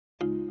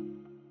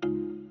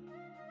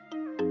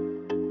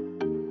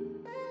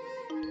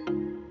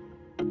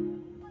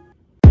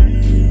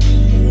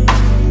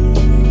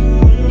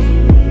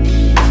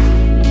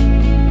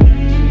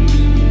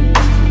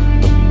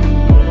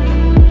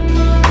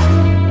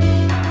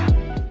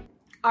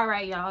All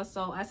right, y'all,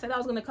 so I said I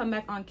was gonna come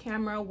back on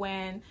camera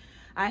when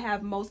I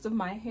have most of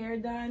my hair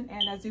done,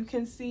 and as you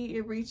can see,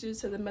 it reaches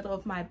to the middle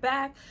of my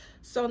back.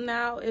 So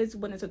now is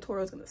when the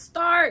tutorial is gonna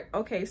start.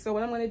 Okay, so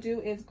what I'm gonna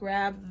do is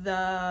grab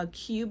the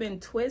Cuban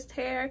twist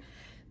hair.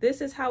 This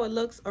is how it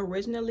looks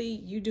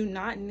originally. You do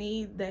not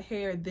need the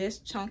hair this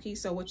chunky,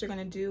 so what you're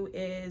gonna do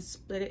is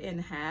split it in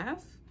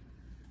half.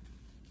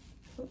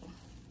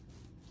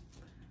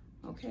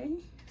 Okay,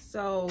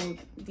 so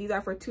these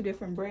are for 2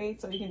 different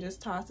braids, so you can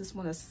just toss this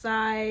one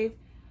aside.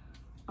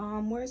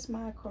 Where's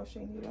my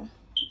crochet needle?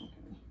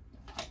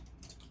 Okay.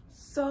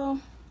 So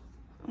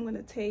I'm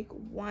gonna take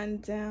one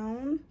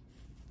down,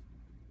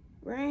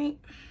 right?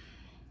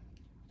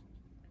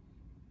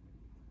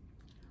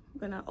 I'm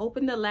gonna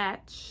open the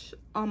latch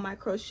on my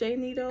crochet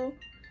needle.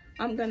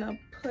 I'm gonna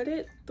put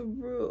it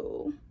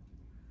through,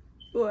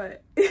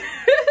 but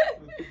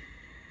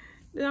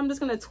then I'm just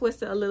gonna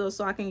twist it a little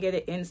so I can get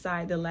it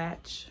inside the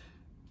latch.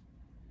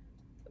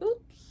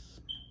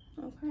 Oops,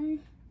 okay.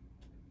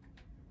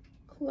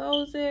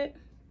 Close it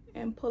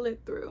and pull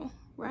it through,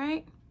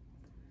 right?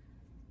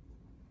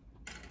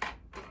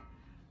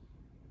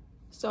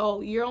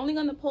 So you're only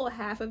gonna pull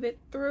half of it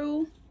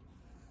through.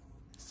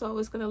 So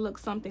it's gonna look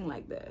something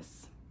like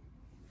this.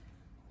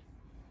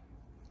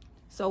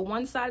 So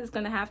one side is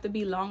gonna have to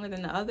be longer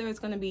than the other. It's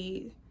gonna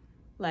be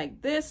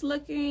like this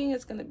looking.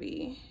 It's gonna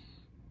be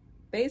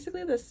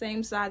basically the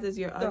same size as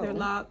your other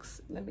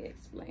locks. Let me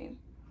explain.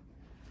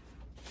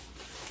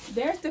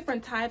 There's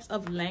different types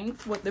of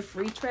length with the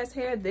free tress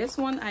hair. This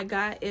one I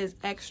got is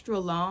extra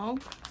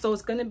long, so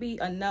it's gonna be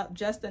enough,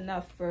 just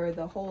enough for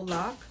the whole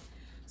lock.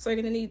 So you're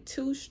gonna need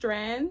 2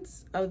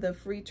 strands of the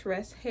free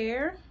tress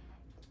hair,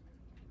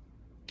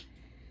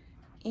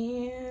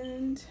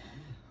 and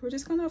we're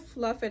just gonna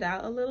fluff it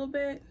out a little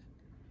bit.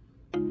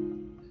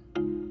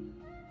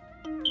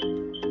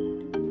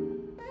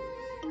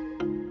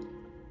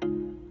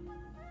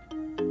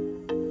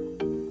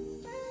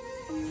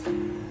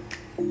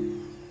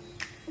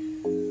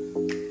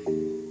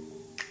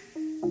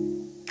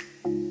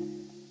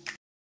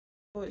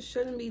 It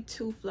shouldn't be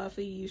too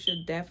fluffy. You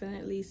should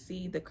definitely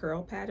see the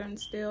curl pattern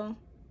still.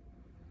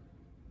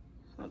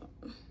 Hold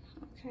on.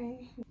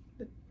 Okay,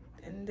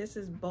 and this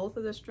is both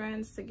of the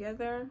strands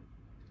together,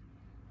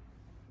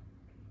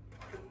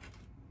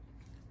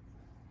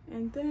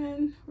 and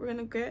then we're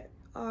gonna get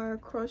our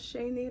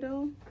crochet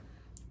needle,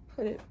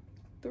 put it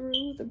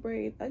through the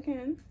braid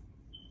again.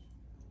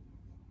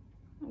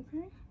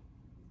 Okay,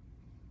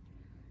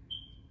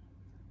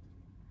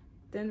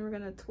 then we're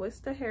gonna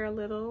twist the hair a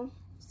little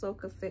so it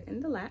could fit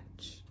in the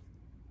latch.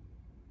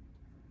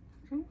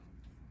 Okay.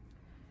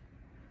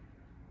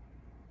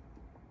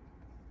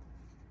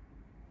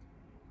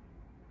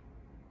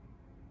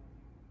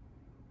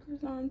 Put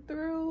it on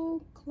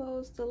through,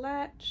 close the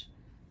latch,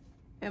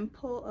 and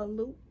pull a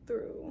loop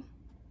through.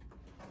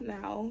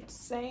 Now,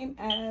 same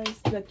as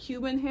the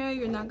Cuban hair,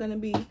 you're not gonna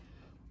be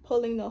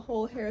pulling the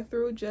whole hair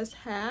through, just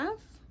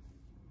half.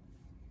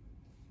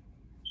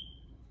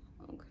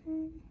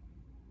 Okay.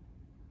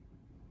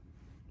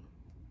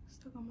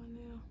 Stuck on my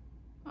nail.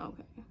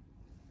 Okay.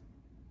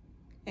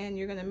 And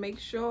you're gonna make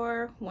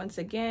sure, once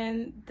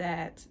again,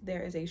 that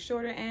there is a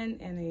shorter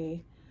end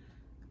and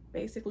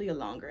basically a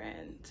longer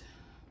end.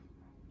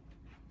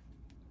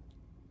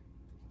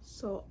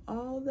 So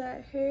all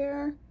that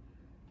hair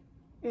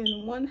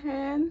in one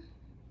hand.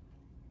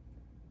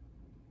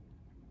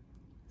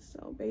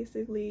 So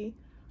basically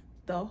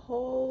the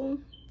whole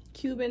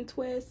Cuban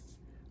twist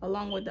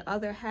along with the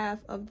other half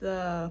of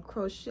the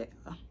crochet,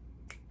 what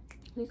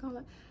do you call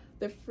it?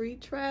 The free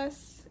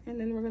tress, and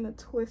then we're gonna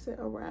twist it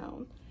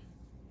around.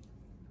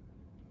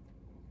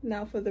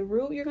 Now for the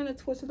root, you're gonna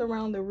twist it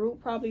around the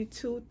root probably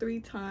 2-3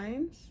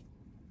 times,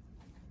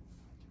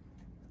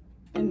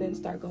 and then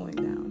start going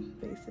down,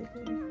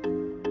 basically.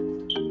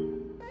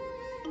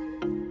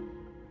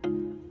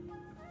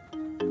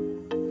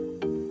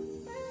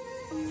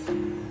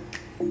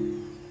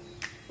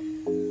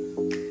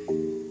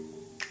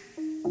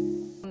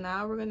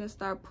 Now we're gonna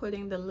start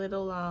putting the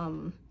little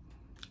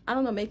I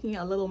don't know, making it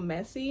a little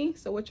messy.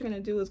 So what you're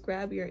gonna do is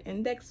grab your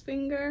index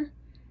finger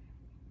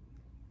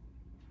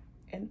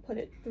and put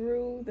it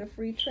through the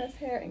free tress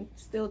hair and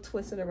still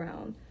twist it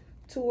around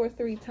 2 or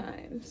 3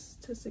 times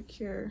to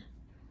secure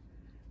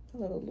a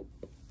little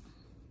loop.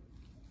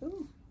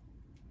 Ooh.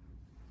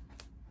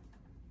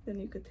 Then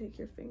you could take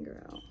your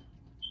finger out.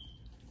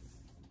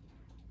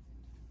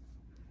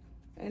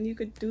 And you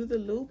could do the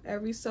loop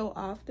every so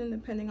often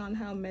depending on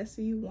how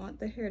messy you want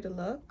the hair to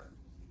look.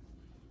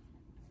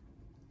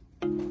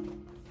 If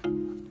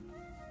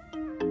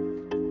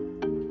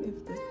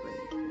this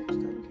braid will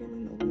start getting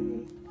in the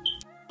way.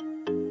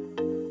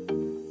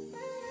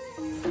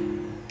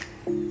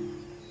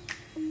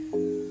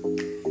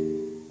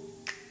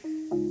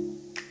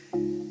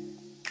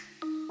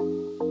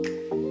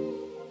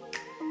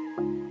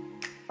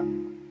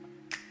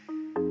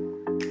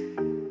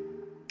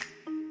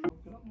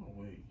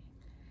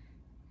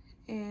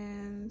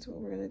 And what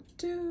we're gonna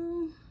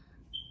do,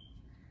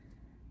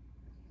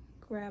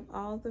 grab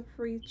all the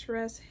free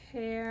tress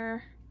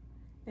hair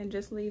and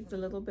just leave the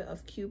little bit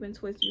of Cuban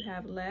twist you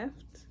have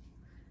left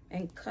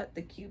and cut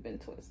the Cuban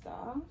twist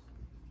off.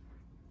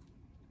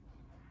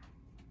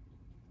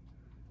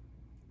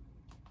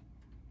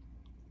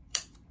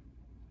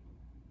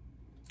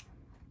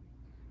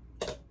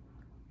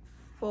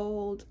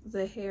 Fold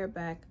the hair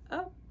back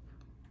up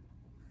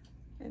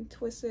and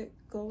twist it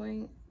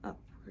going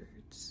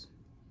upwards.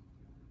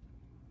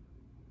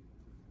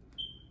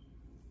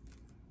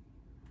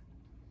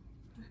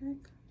 The heck?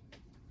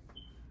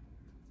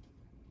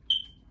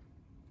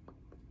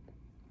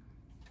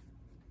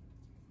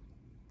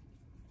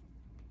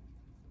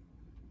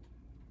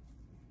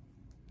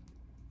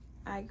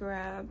 I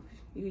grab,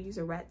 you use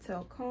a rat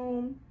tail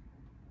comb,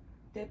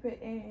 dip it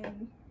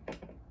in,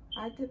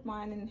 I dip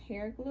mine in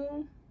hair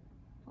glue.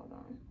 Hold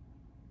on.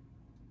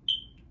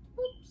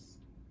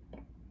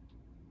 Oops.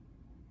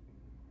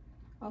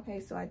 Okay,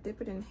 so I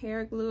dip it in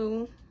hair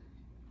glue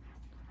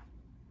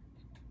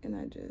and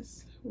I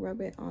just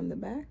rub it on the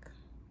back.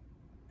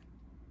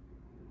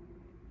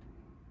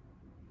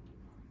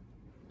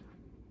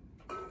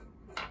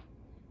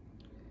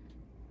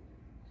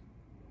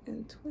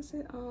 And twist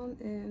it on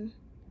in.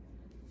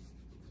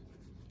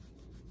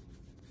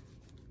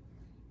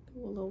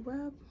 Do a little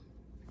rub.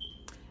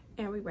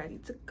 And we're ready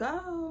to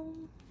go.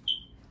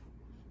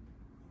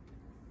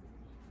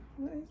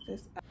 What is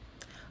this?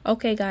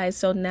 Okay guys,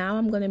 so now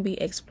I'm going to be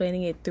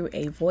explaining it through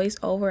a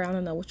voiceover. I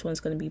don't know which one's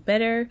going to be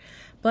better,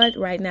 but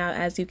right now,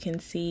 as you can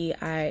see,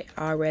 I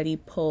already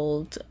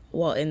pulled,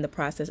 well, in the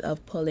process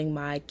of pulling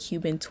my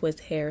Cuban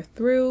twist hair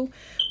through.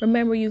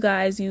 Remember you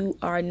guys, you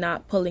are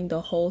not pulling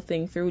the whole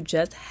thing through,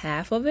 just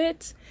half of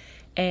it.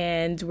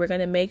 And we're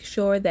going to make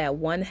sure that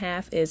one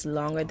half is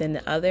longer than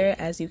the other,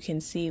 as you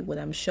can see what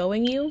I'm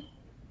showing you.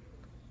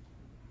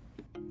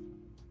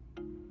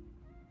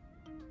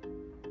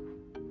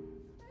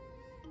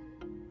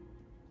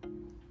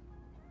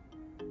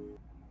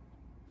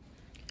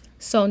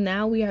 So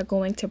now we are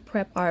going to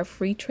prep our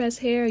free tress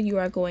hair. You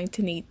are going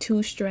to need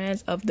 2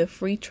 strands of the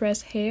free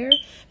tress hair.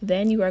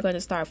 Then you are going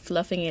to start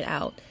fluffing it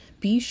out.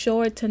 Be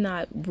sure to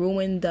not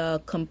ruin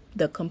the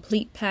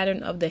complete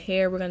pattern of the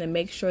hair. We're going to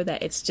make sure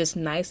that it's just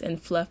nice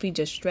and fluffy,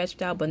 just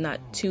stretched out, but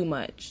not too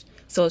much.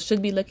 So it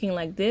should be looking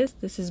like this.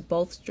 This is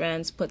both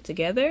strands put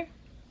together.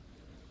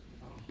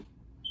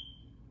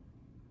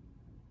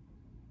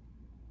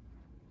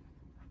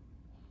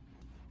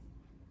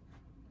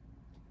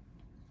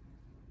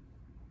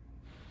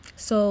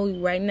 So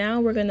right now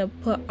we're going to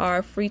put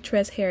our free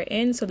tress hair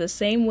in. So the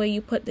same way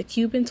you put the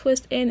Cuban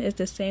twist in is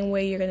the same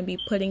way you're going to be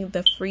putting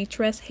the free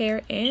tress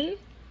hair in.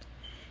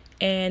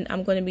 And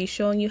I'm going to be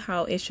showing you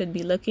how it should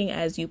be looking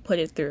as you put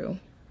it through.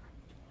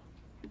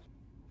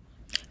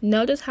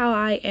 Notice how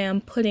I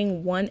am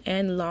putting one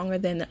end longer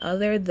than the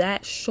other.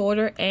 That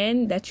shorter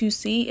end that you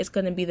see is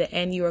going to be the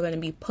end you are going to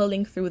be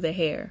pulling through the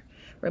hair.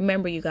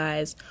 Remember you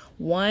guys,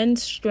 one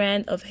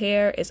strand of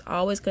hair is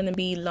always going to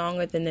be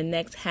longer than the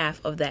next half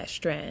of that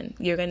strand.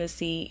 You're going to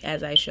see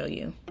as I show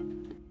you.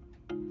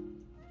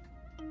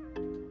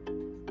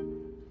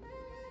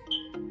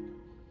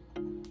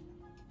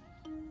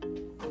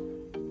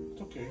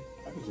 It's okay.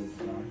 I deserve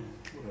time.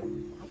 Whatever.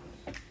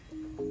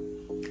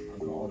 I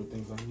got all the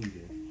things I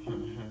needed.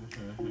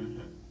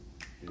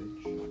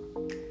 Bitch.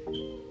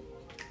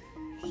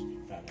 Just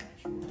fat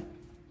ass, right?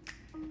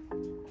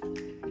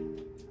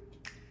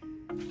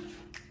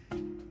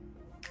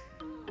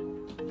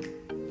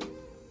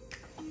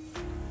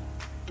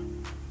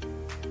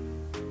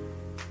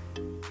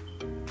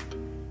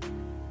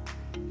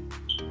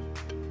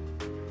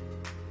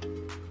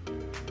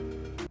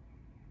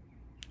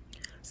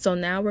 So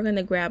now we're going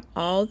to grab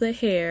all the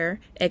hair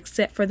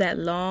except for that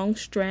long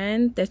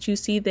strand that you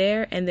see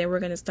there, and then we're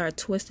going to start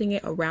twisting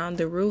it around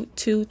the root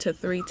 2 to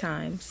 3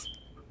 times.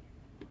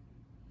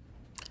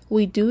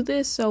 We do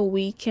this so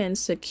we can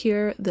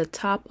secure the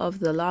top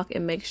of the lock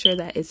and make sure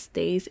that it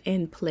stays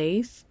in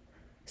place.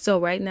 So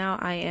right now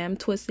I am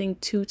twisting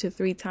 2 to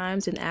 3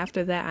 times, and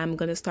after that I'm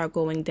going to start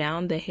going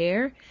down the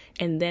hair,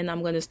 and then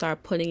I'm going to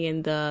start putting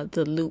in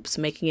the loops,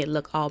 making it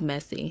look all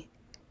messy.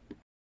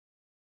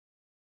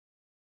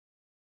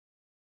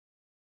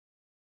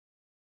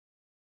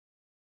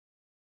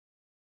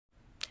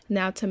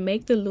 Now to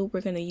make the loop,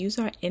 we're going to use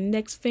our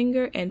index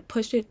finger and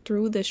push it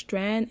through the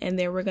strand, and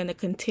then we're going to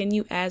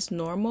continue as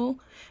normal.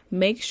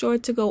 Make sure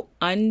to go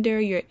under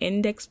your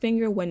index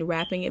finger when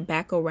wrapping it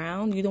back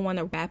around. You don't want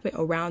to wrap it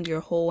around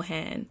your whole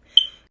hand.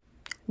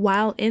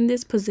 While in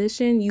this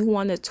position, you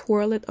want to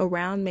twirl it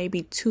around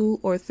maybe 2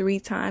 or 3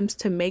 times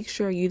to make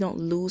sure you don't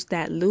lose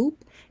that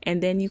loop.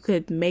 And then you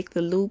could make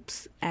the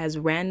loops as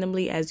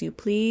randomly as you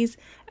please,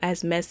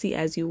 as messy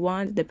as you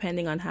want,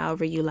 depending on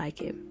however you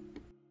like it.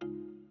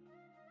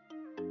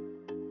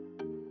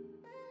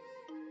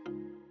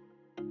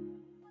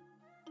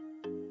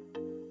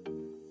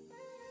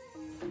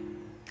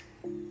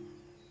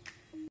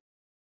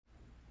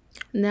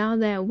 Now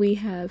that we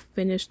have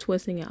finished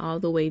twisting it all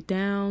the way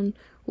down,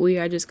 we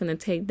are just going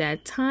to take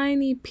that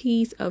tiny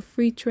piece of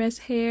free tress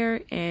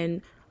hair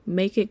and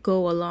make it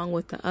go along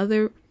with the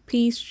other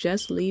piece,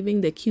 just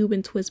leaving the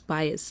Cuban twist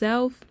by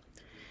itself.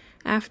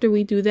 After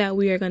we do that,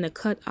 we are going to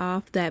cut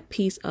off that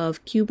piece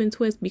of Cuban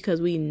twist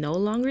because we no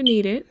longer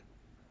need it.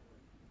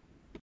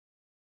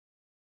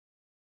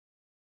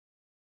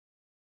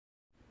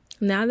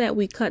 Now that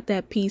we cut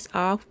that piece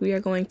off, we are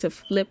going to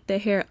flip the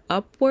hair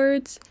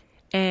upwards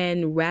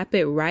and wrap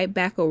it right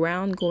back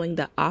around, going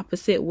the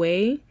opposite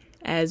way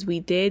as we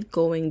did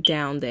going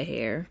down the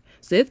hair.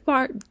 So this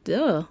part,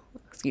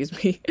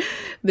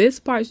 this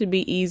part should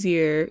be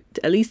easier,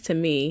 at least to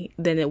me,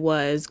 than it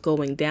was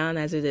going down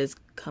as it is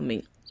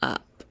coming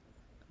up.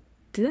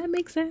 Did that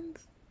make sense?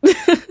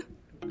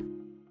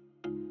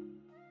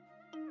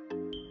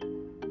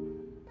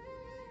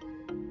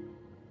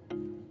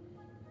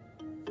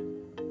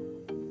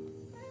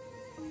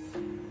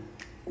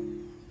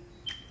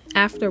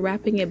 After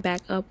wrapping it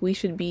back up, we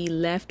should be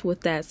left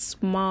with that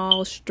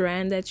small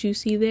strand that you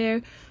see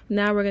there.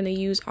 Now we're going to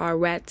use our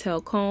rat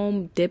tail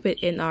comb, dip it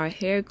in our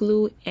hair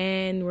glue,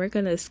 and we're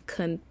going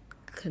to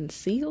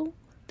conceal.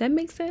 That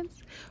makes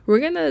sense?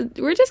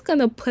 We're just going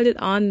to put it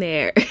on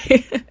there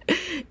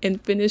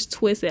and finish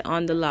twist it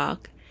on the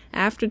lock.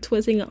 After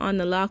twisting it on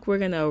the lock, we're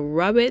going to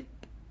rub it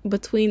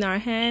between our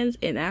hands,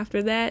 and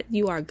after that,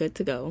 you are good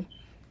to go.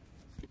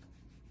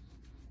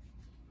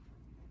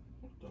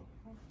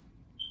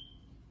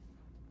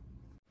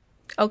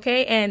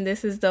 Okay, and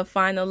this is the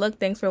final look.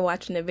 Thanks for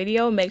watching the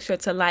video. Make sure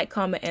to like,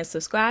 comment, and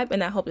subscribe,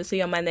 and I hope to see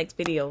you on my next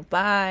video.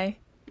 Bye.